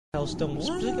Hellstone.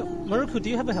 Maruku, do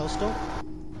you have a Hellstone?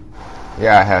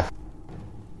 Yeah, I have.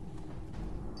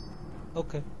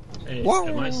 Okay. Hey,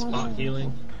 am I spot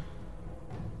healing?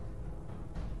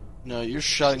 No, you're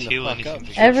shutting the fuck up.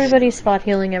 Everybody's spot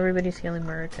healing, everybody's healing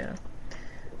Maruku.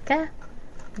 Okay?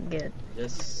 Good.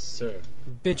 Yes, sir.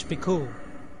 Bitch, be cool.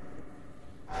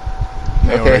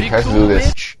 Okay, let's do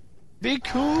this. Bitch. Be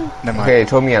cool. Okay,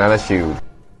 throw me another shield.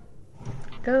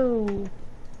 Go.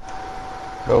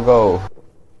 Go, go.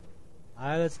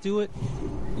 Alright, let's do it.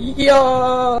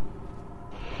 Yeah.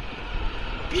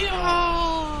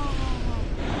 Yeah.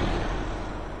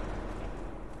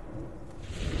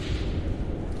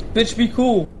 Bitch, be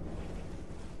cool.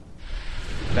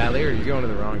 Valier, you're going to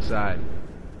the wrong side.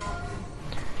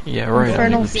 Yeah, right.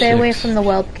 Infernal, stay away from the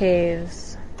whelp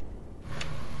caves.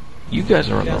 You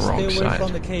guys are on the wrong Stay away side.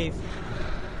 from the cave.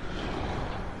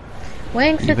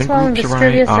 Wang, Even Fitzwell, and groups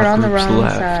right, Vestrivius are odd on the groups wrong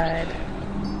left. side.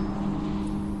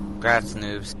 Congrats,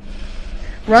 noobs.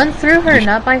 Run through her,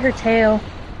 not by her tail.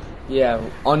 Yeah,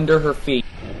 under her feet.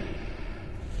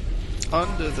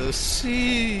 Under the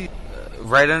sea.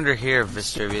 Right under here,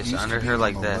 Vestrivius. Under her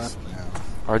like this.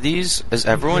 Are these... Is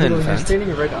everyone in You're vent?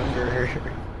 standing right under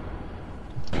her.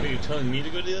 Are you telling me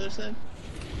to go to the other side?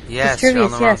 Yes, you're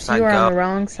on Vestrivius, the wrong yes, side. you are Go. on the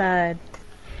wrong side.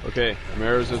 Okay,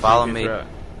 Amaro's Follow me.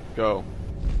 Go.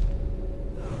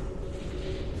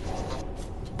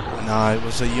 When I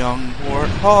was a young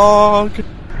warthog.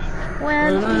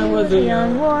 When I was a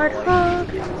young warthog.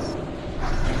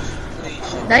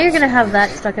 Now you're gonna have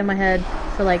that stuck in my head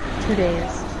for like 2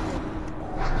 days.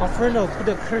 Inferno, put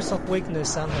a curse of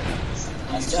weakness on her.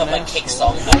 I still have my cake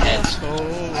song in my head.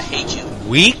 I hate you.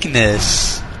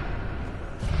 Weakness?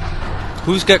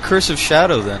 Who's got Curse of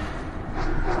Shadow then?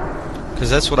 Because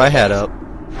that's what I had up.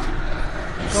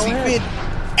 Go ahead.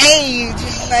 Age,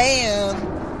 man.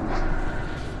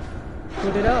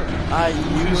 Put it up. I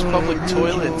use public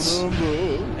toilets,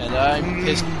 and I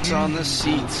piss on the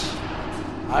seats.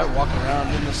 I walk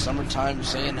around in the summertime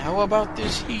saying, "How about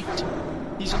this heat?"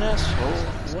 He's an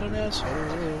asshole. What an asshole.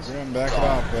 Grim, back it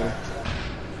off, buddy.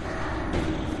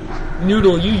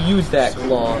 Noodle, you use that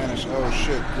claw. Spanish. Oh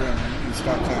shit, Grim, you need to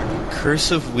stop tackling.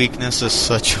 Curse of Weakness is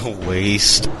such a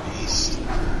waste.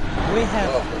 We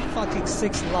have fucking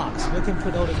 6 locks. We can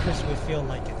put all the curse we feel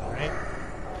like it, alright?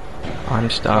 I'm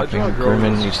stopping.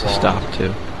 Grimmin needs to stop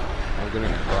too. I'm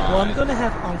gonna cry. Well, I'm gonna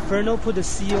have Inferno put the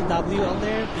COW on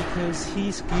there because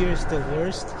his gear is the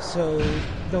worst, so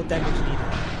no damage needed.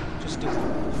 Just do that.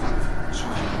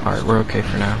 Alright, we're okay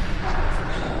for now.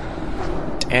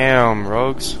 Damn,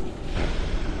 rogues.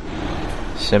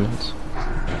 Simmons.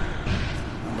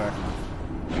 I'm back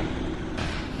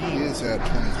now. He is at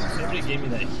 20. Somebody gave me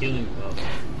that healing buff.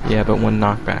 Yeah, but one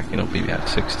knockback, it'll be at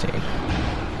 16.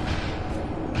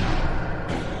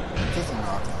 Doesn't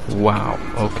knock out. Wow,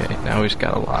 okay, now he's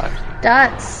got a lot.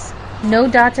 Dots. No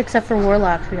dots except for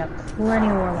warlocks. We got plenty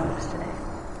of warlocks today.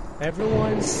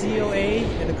 Everyone COA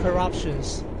and the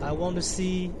corruptions. I want to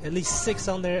see at least 6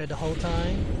 on there at the whole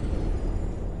time.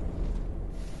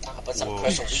 I'll put some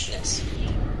curse of weakness.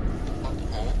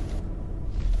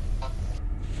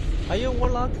 Are you a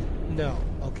warlock? No.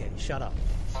 Okay, shut up.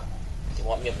 You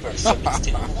want me to put serpents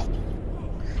too?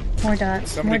 More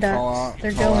dots. Somebody More call dots. out.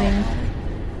 They're Call going. out.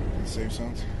 Save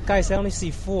zones. Guys, I only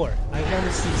see 4. I want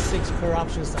to see 6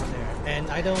 corruptions on there. And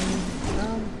I don't...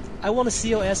 I want a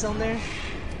COS on there.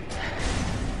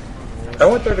 I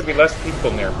want there to be less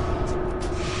people near.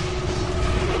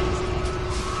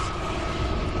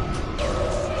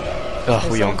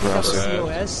 Ugh, we on on cross.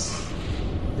 COS.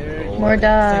 More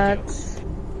dots.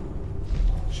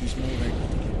 She's moving.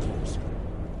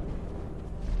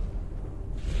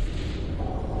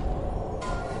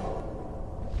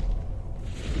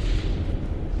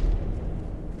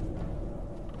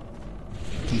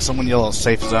 Can someone yell out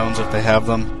safe zones if they have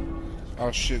them?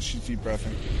 Oh shit, she's deep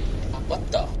breathing. What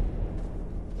the?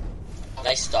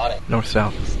 Nice starting.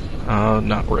 North-south.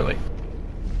 Not really.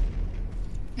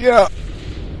 Yeah.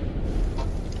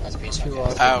 That's pretty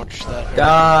sarcastic. Ouch. That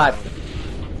Dot.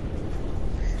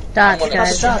 Dots, I'm gonna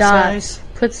guys. put dots, Dots. guys.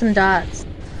 Put some dots.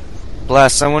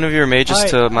 Blast, send one of your mages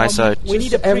Alright, to my side. We need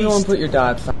Just a everyone priest. put your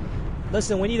dots on.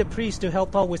 Listen, we need a priest to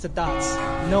help out with the dots.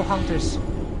 No hunters.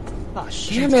 Ah,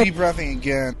 She's shit. deep breathing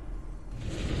again.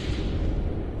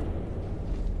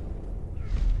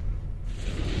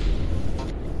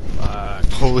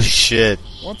 Holy shit.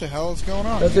 What the hell is going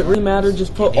on? Does it really matter?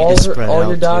 Just put You need all to spread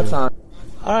your out, dots too. on.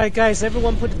 Alright, guys,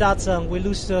 everyone put the dots on. We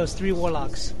lose those 3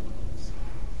 warlocks.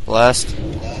 Blast.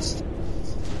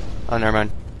 Oh, never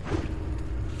mind.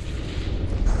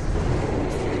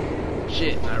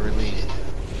 Shit, not released.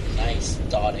 Nice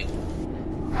starting.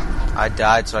 I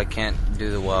died, so I can't do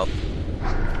the well.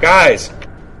 Guys!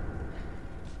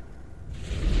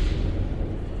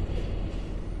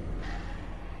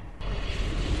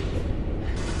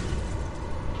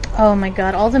 Oh my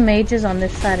god, all the mages on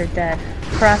this side are dead.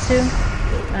 Karasu,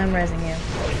 I'm rezzing you.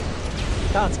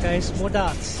 Dots, guys, more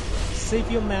dots.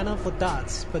 Save your mana for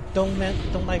dots, but don't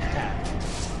life tap.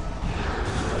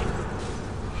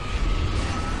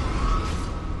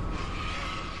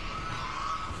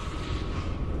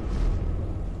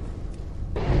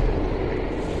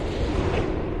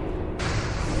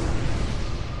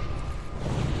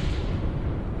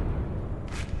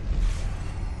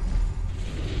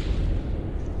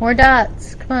 More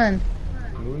dots, come on.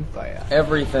 Moonfire.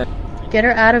 Everything. Get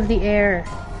her out of the air.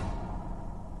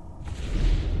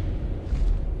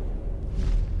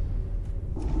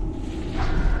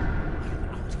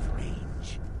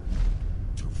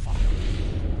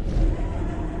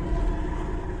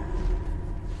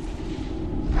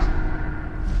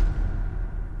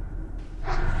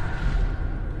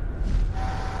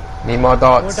 Need more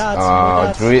dots. More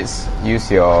dots. Druids,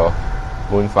 use your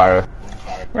Moonfire.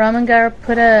 Ramangar,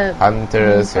 put a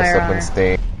Hunters, your moonfire on Serpent her.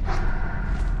 Sting.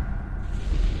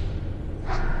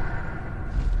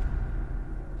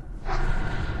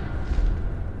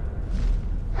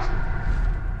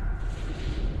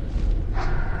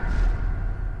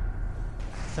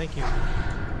 Thank you.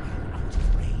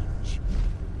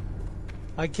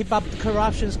 Keep up the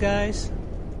corruptions, guys.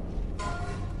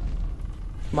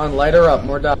 Come on, light her up.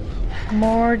 More dots.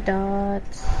 More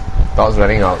dots. Dots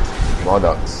running out. More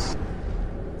dots.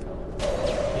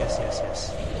 Yes.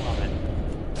 Love it.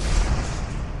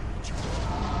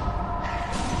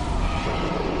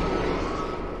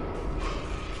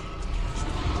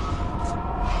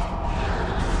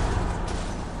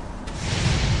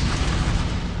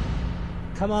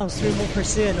 Come on, 3 more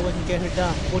percent and we can get her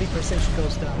done. 40% she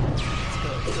goes down. Let's go.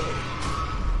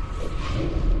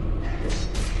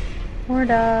 More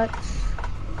dots.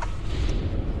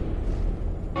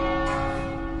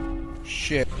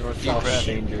 Shit. North south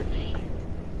danger.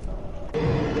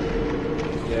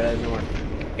 Yeah, north.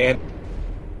 And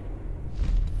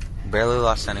Barely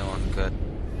lost anyone. Good.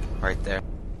 Right there.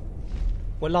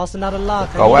 We lost another lock.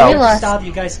 Oh, well. We lost. Stop,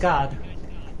 you guys got.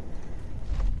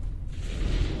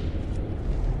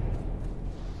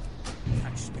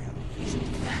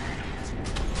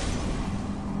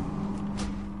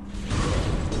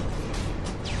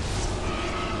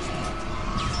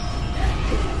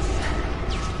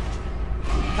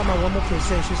 Come on, 1 more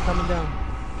percent. She's coming down.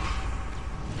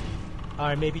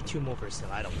 Alright, maybe 2 more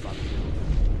percent. I don't fucking know.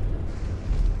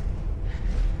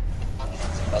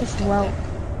 Just well.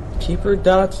 Keep her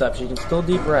dots up. She can still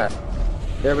deep breath.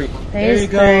 There we go. Phase you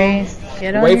go. 3.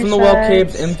 Get on Away your from the well sides.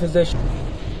 caves, in position.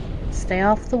 Stay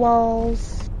off the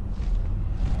walls.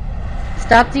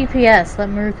 Stop DPS. Let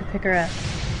Maruka pick her up.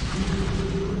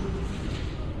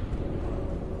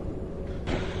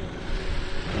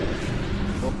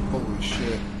 Holy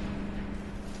shit.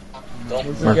 We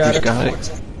Marcus it. got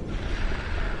it.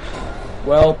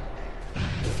 Well,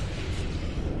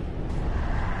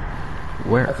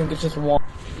 Where? I think it's just one.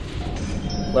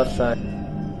 Left side.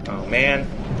 oh man,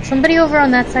 Somebody over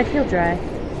on that side heal dry.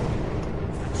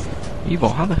 Evil,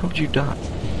 how the hell did you die?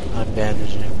 I'm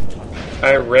bandaging.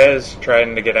 I res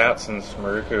trying to get out since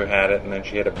Maruku had it, and then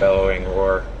she had a bellowing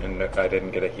roar, and I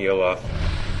didn't get a heal off.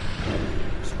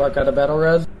 Spark out a battle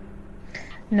res.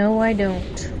 No, I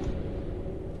don't.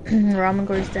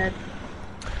 Ramagor's dead.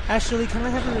 Actually, can I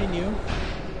have a renew?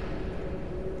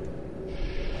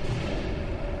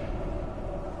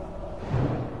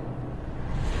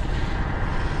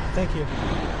 Thank you.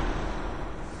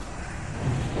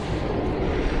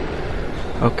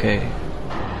 Okay.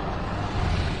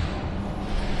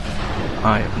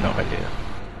 I have no idea.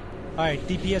 Alright,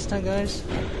 DPS time, guys.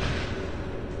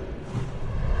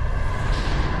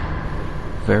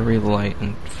 Very light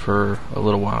and for a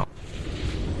little while.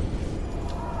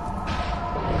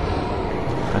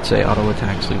 I'd say auto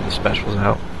attacks, leave the specials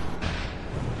out.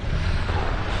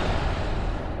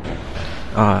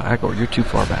 Agor, you're too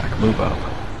far back. Move up.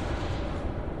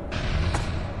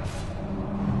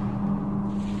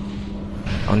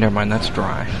 Oh, never mind, that's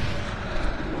dry.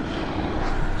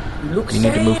 You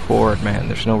need to move forward, man.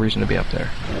 There's no reason to be up there.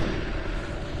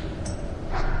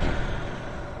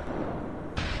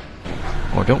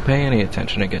 Or don't pay any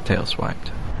attention and get tail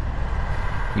swiped.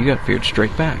 You got feared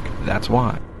straight back. That's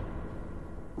why.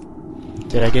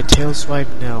 Did I get tail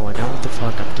swiped? No, I know what the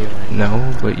fuck I'm doing.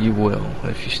 No, but you will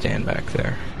if you stand back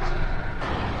there.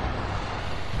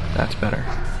 That's better.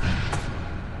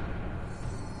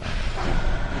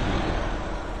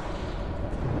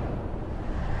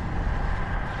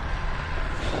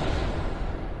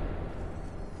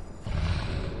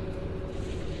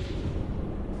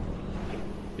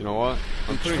 You know what?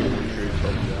 I'm putting one tree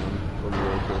button down for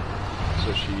Miracle,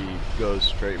 so she goes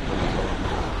straight for the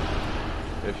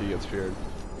totem if he gets feared.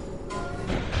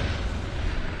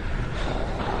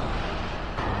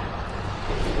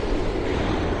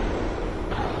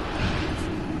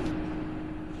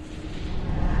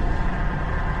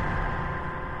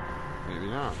 Maybe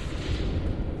not.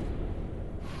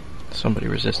 Somebody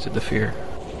resisted the fear.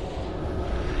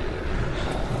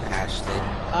 Ashley.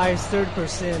 It's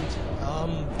 30%.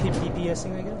 Keep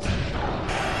DPSing, I guess.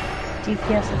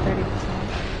 DPS at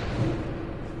 30%.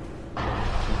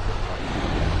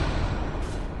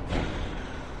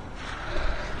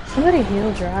 Somebody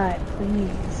heal dry,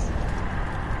 please.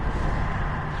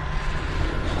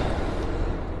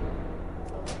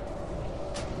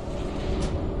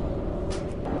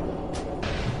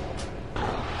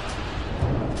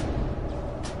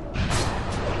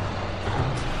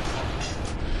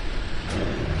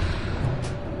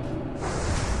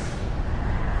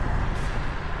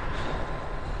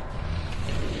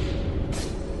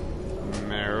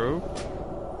 Meru.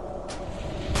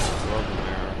 Love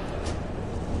Meru.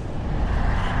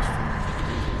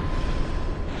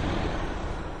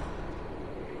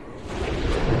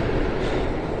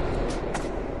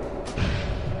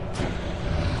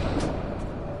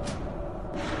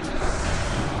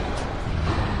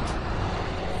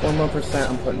 1 more percent,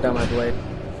 I'm putting down my blade.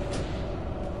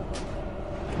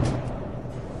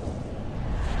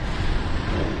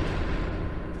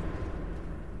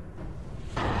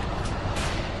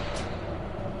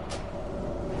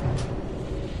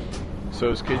 So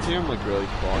is KTM like really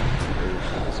fun?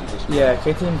 Or is it just Yeah,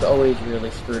 KTM's always really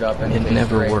screwed up. And It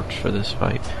never worked for this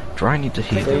fight. Dry needs a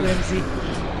heal.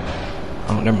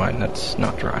 Oh, never mind. That's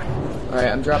not Dry. Alright,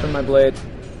 I'm dropping my blade.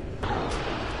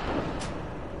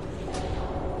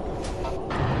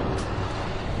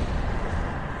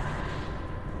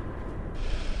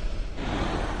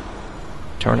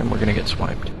 Turn him. We're gonna get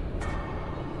swiped.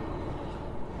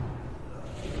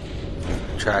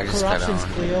 Try just got Corruption's on.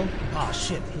 Cleo. Oh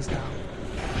shit, he's down.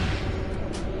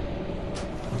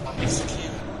 Execute.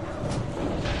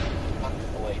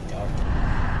 Oh, wait, dog.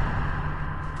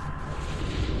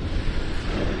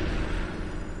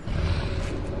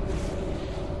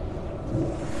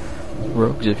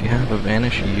 Rogues, if you have a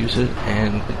vanish, use it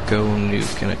and go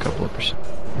nuke in a couple of percent.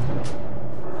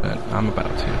 But I'm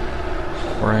about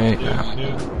to. Right now.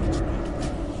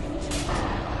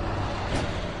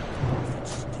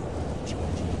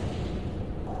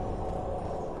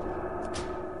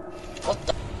 What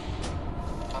the?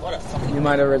 What a fucking You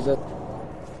might have resisted.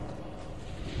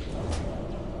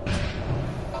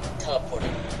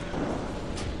 teleported.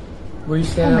 Were you Oh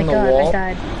standing my on the god, wall? I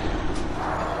died.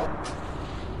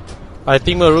 I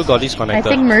think Maru got I disconnected.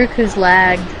 think Maruku's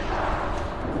lagged.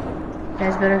 You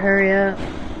guys better hurry up.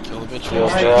 Kill the bitch.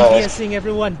 Alright, DPSing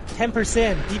everyone.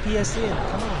 10% DPS in.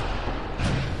 Come on.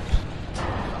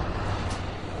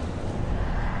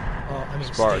 Oh, I mean,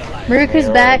 Spark. stay alive. Maruku's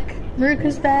back.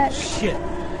 Maruku's back. Shit.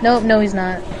 Nope, no he's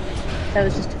not. That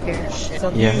was just a fear. It's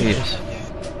on Yeah, you. he is.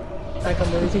 Back on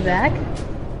Is he Maruku. back?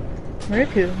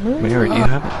 Maruku, move. Mary, do you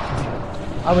have it?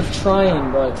 I was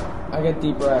trying, but I get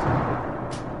deep breath.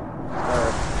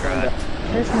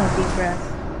 There's no deep breath.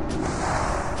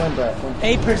 One breath.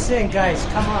 8%, guys.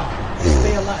 Come on.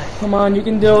 Stay alive. Come on, you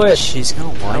can do it. She's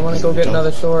gonna I want to go get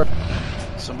another sword.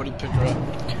 Somebody pick her up.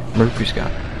 Maruku's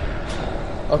got it.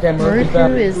 Okay, Maruku's Maruku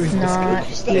back. is not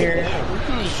here.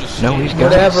 No, he's got it.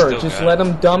 Whatever, just let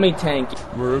him dummy tank.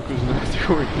 Maruku's not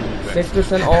doing anything.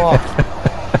 6% off.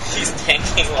 He's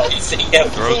tanking while he's saying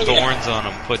everything. Throw thorns on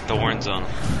him. Put thorns on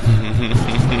him.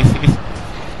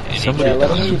 Somebody Yeah, let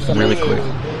him does keep some really of quick.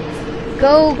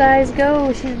 Go, guys,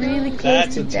 go. She's really close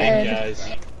That's to a tank, dead.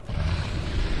 guys.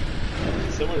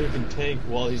 Someone who can tank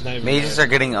while he's not even Mages there. are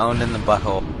getting owned in the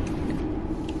butthole.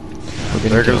 We're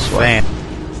There gonna goes kill Van.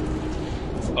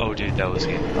 Oh, dude, that was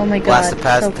good. Oh my god, Blast the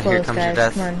past, so here close, comes your guys.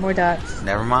 death. Come on, more dots.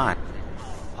 Never mind.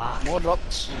 More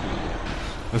dots.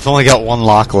 We've only got one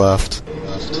lock left.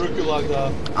 Maruku logged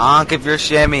off. Onk if you're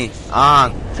shimmy.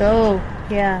 Onk. Go,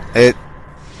 yeah. It.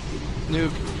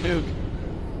 Nuke, nuke.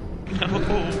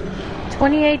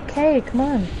 28k, come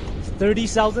on.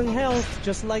 30,000 health,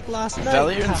 just like last night.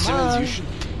 Valiant Come Simmons, on. you should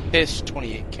piss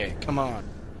 28k. Come on.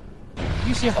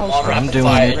 You see how Come on, strong I'm rapid doing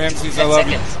fire. it. Ramses, 10 I love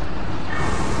you.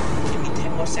 seconds. Give me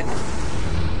 10 more seconds.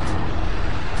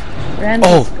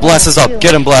 Ramses, Oh, Bless is up. heal.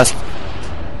 Get him, Bless.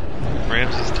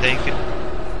 Rams is taken.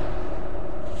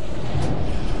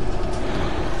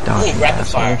 Dodge, Ooh, rapid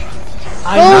fire.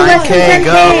 I Oh, know. less than 9K,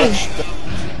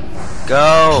 10k!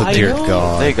 Go. I Dear know.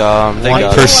 God. They got him. They I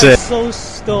got know him. I'm 1%. so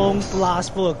Stone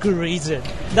Blast for a good reason.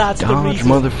 That's the Dodge, reason.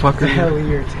 motherfucker. Hell,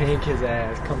 your tank his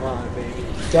ass. Come on, baby.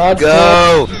 Dodge.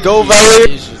 Go! Go,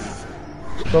 Valerie!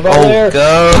 Go Valerie.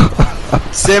 Go!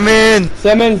 Simmons!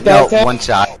 Simmons, No, dodge tank. one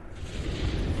shot.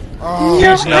 Oh,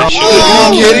 No.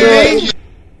 Are you kidding me?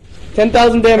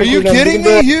 10,000 damage. Are you Keegan. kidding can do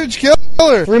me? it. Huge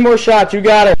killer. 3 more shots. You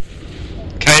got it.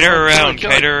 Kite her around,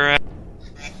 kite her around.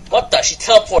 What the? She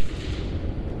teleported.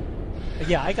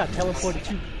 Yeah, I got teleported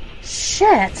too. Shit.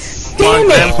 Damn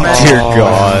it! Dear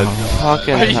God.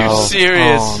 Fucking Are you hell.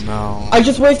 serious? Oh no. I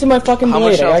just wasted my fucking How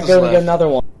blade. much I else gotta is go left? get another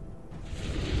one.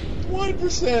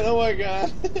 1%. Oh my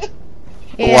god.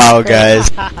 Yeah, Wow, great. guys.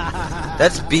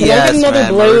 That's Can I get BS, another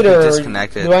man. blade We're or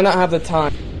disconnected. do I not have the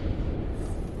time?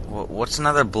 What's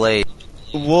another blade?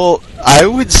 Well, I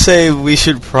would say we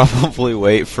should probably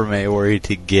wait for Maori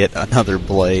to get another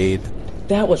blade.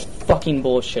 That was fucking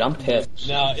bullshit. I'm pissed.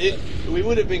 Now, we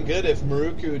would have been good if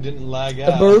Maruku didn't lag If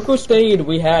out. Baruko stayed,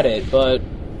 we had it, but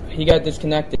he got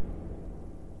disconnected.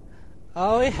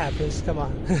 Oh, it happens. Come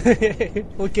on.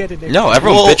 We'll get it next No, time.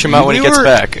 everyone Well, bitch him out when he we gets were-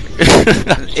 back.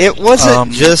 It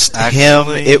wasn't just him,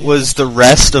 it was the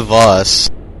rest of us.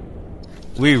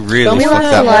 We really We fucked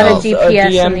lost that a lot one of up.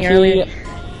 DPS in the DMP. early.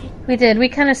 We did. We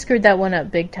kind of screwed that one up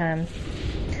big time.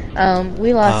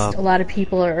 We lost a lot of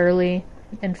people early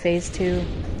in phase 2.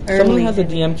 Someone Early. has a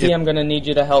DM key. I'm gonna need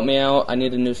you to help me out. I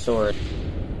need a new sword.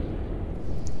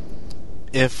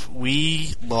 If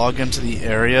we log into the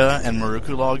area and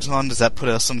Maruku logs on, does that put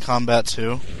us in combat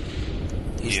too?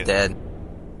 He's dead.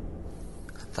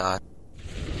 I thought.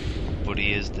 But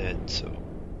he is dead, so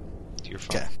you're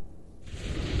fine. Okay.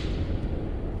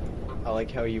 I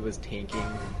like how he was tanking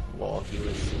while he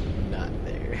was not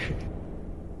there.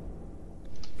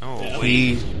 Oh, Yeah.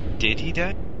 wait. Did he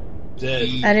die? Dead.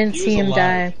 I didn't He see was him alive.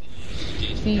 die.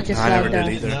 He just I never logged did out.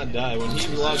 He did not die. When he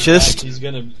logs Just- back, he's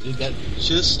gonna...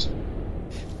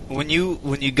 When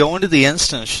you go into the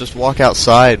instance, just walk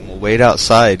outside and we'll wait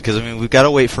outside, because I mean, we've got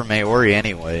to wait for Maori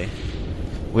anyway.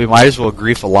 We might as well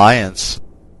grief Alliance.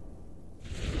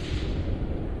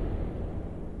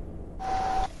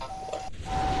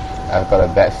 I've got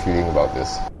a bad feeling about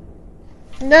this.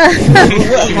 Hey,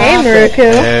 Maruku.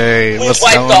 Hey, We what's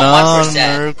wiped going off on?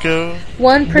 1%. Maruku?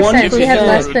 1%. She had 1%.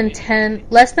 less than 10.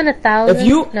 Less than 1,000. If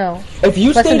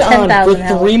you Less than stayed on 10,000 for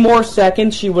health. 3 more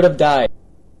seconds, she would have died.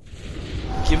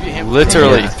 Give you him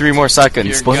Literally, Yeah. 3 more seconds.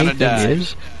 You're Funny gonna thing die.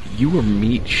 is, you were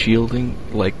meat shielding,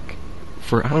 like,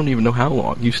 for I don't even know how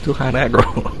long. You still had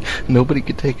aggro. Nobody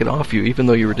could take it off you, even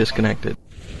though you were disconnected.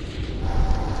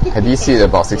 Her DC is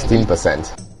about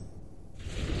 16%.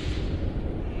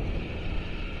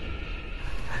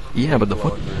 Yeah, but the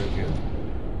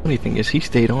funny thing is, he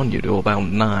stayed on you to about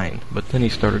 9, but then he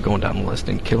started going down the list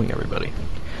and killing everybody.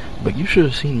 But you should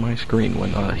have seen my screen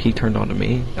when he turned on to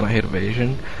me and I hit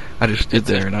evasion. I just stood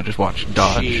there and I just watched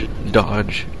dodge,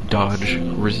 dodge, dodge,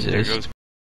 resist,